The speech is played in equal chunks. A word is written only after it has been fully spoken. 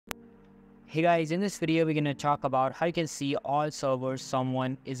Hey guys, in this video we're going to talk about how you can see all servers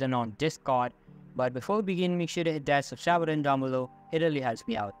someone is in on Discord. But before we begin, make sure to hit that subscribe button down below. It really helps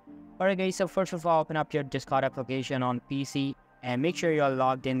me out. Alright guys, so first of all, open up your Discord application on PC and make sure you're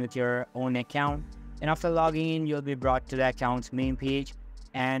logged in with your own account. And after logging in, you'll be brought to the account's main page.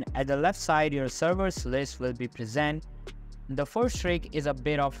 And at the left side, your servers list will be present. The first trick is a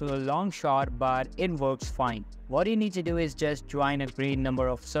bit of a long shot, but it works fine. What you need to do is just join a great number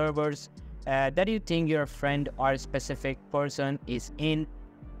of servers that you think your friend or a specific person is in,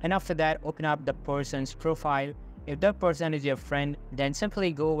 and after that open up the person's profile. If that person is your friend, then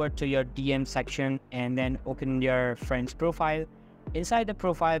simply go over to your DM section and then open your friend's profile. Inside the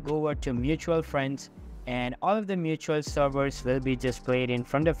profile, go over to mutual friends and all of the mutual servers will be displayed in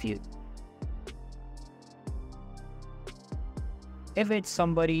front of you. If it's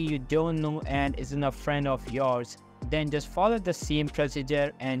somebody you don't know and isn't a friend of yours, then just follow the same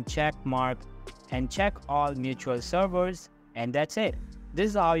procedure and check mark and check all mutual servers, and that's it.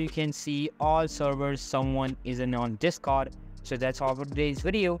 This is how you can see all servers someone is in on Discord. So that's all for today's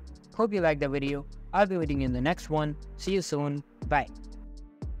video. Hope you liked the video. I'll be waiting in the next one. See you soon. Bye.